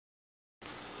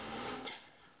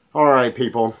Alright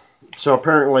people, so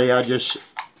apparently I just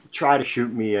tried to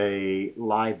shoot me a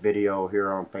live video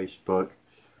here on Facebook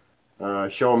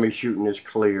showing me shooting this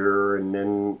clear and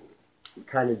then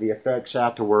kind of the effects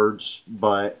afterwards,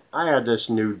 but I had this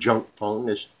new junk phone,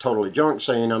 this totally junk,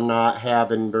 saying I'm not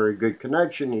having very good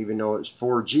connection even though it's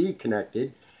 4G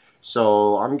connected.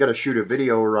 So I'm going to shoot a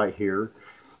video right here,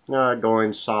 go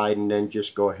inside and then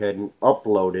just go ahead and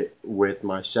upload it with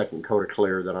my second coat of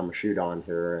clear that I'm going to shoot on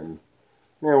here, and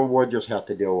we'll just have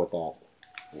to deal with that.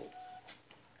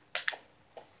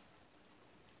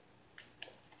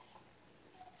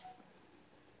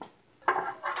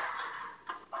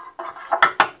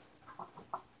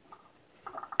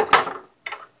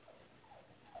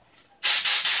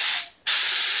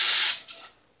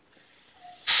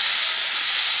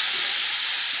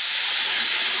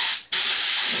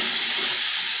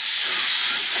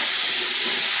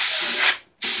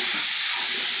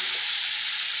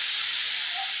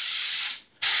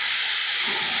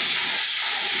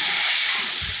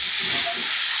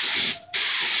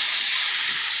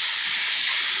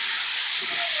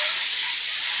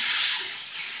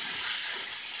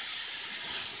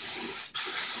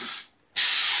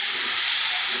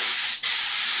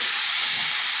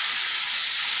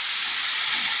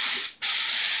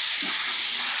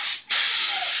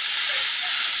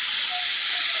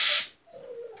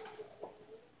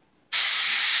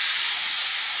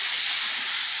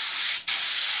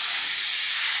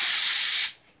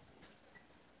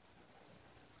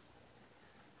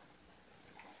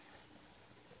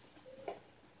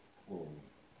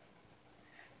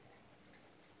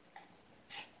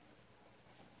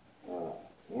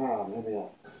 Yeah, maybe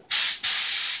I'll...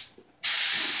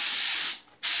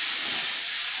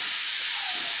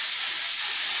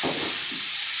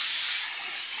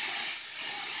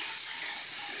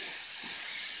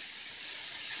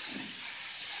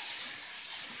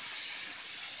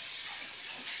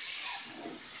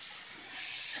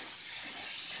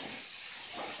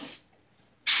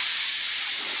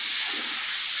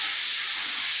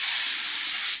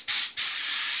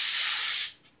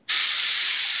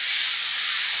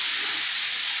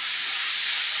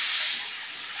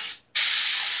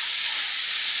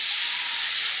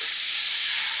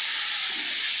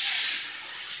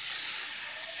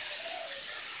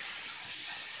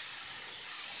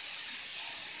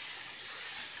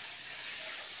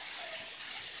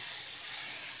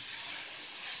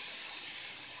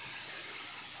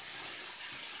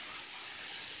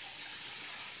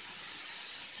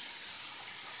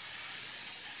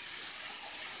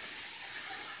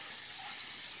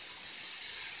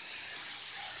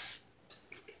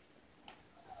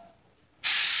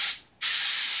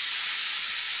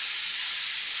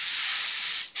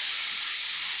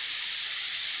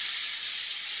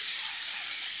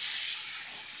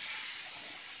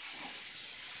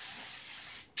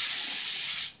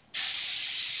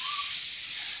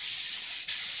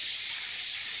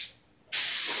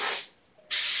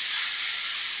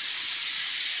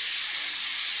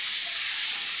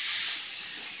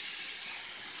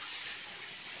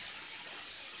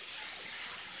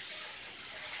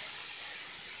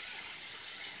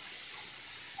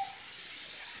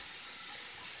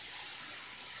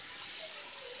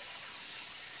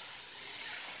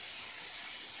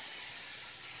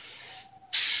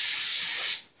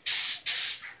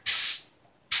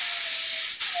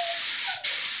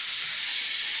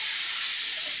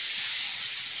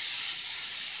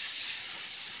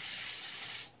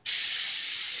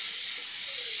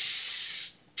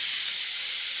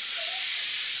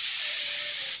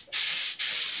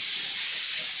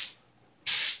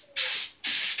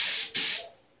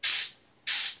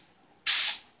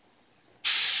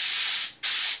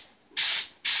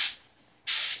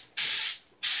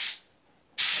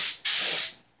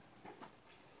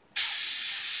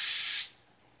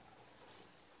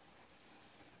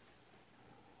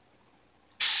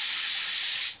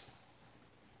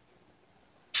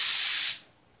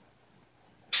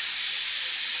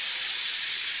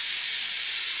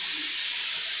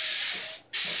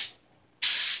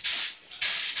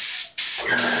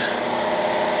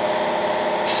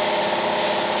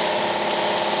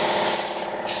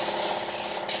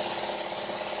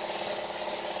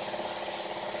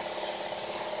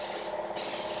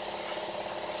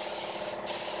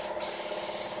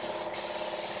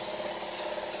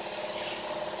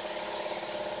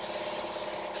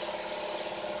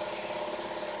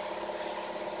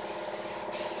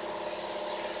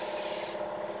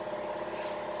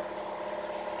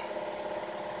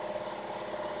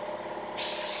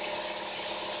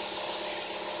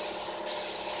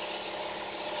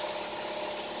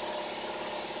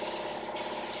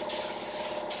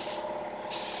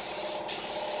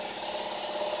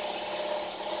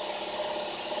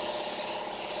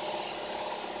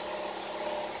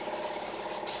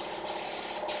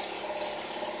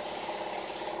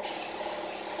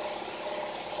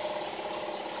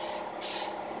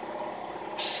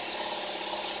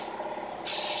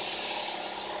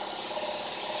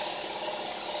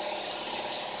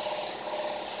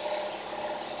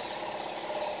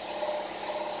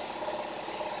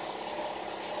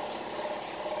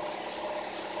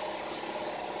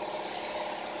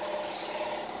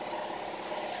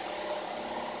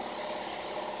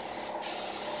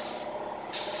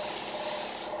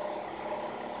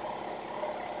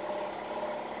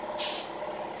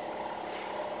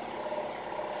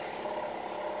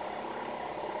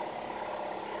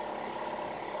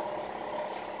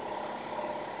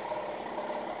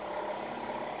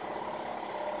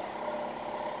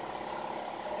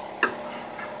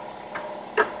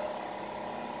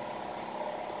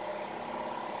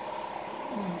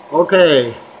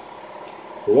 Okay,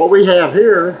 what we have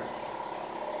here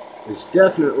is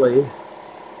definitely,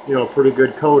 you know, a pretty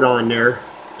good coat on there,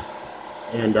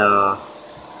 and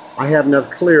I have enough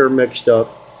clear mixed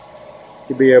up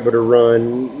to be able to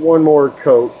run one more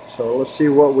coat. So let's see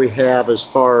what we have as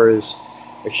far as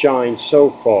a shine so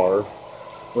far.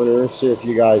 Let's see if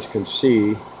you guys can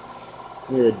see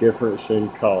the difference in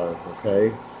color.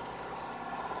 Okay,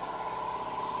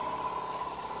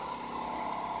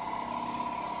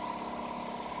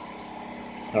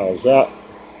 how's that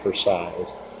for size?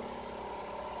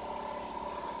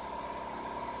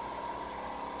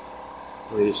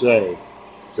 What do you say?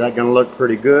 Is that going to look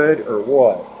pretty good or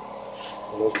what?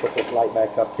 So let's put this light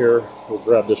back up here. We'll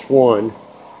grab this one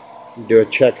and do a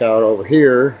checkout over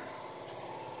here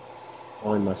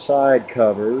on my side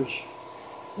covers.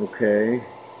 Okay,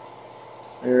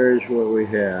 there's what we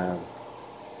have.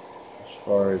 As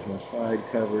far as my side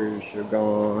covers are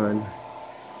gone,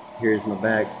 here's my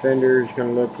back fender is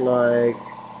going to look like.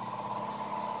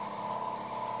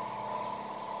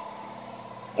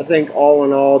 I think all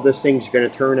in all, this thing's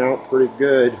going to turn out pretty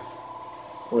good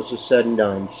once it's said and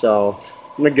done. So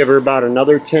I'm going to give her about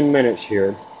another 10 minutes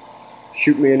here.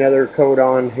 Shoot me another coat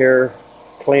on here,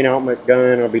 clean out my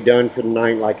gun. I'll be done for the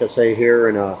night, like I say, here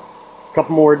in a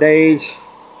couple more days.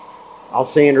 I'll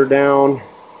sand her down.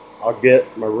 I'll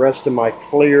get my rest of my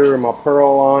clear and my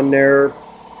pearl on there.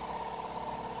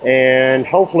 And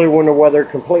hopefully when the weather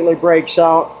completely breaks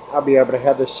out, I'll be able to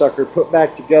have this sucker put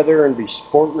back together and be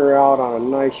sporting her out on a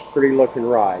nice, pretty looking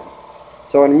ride.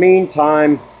 So in the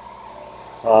meantime,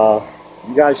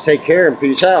 you guys take care and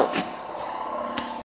peace out.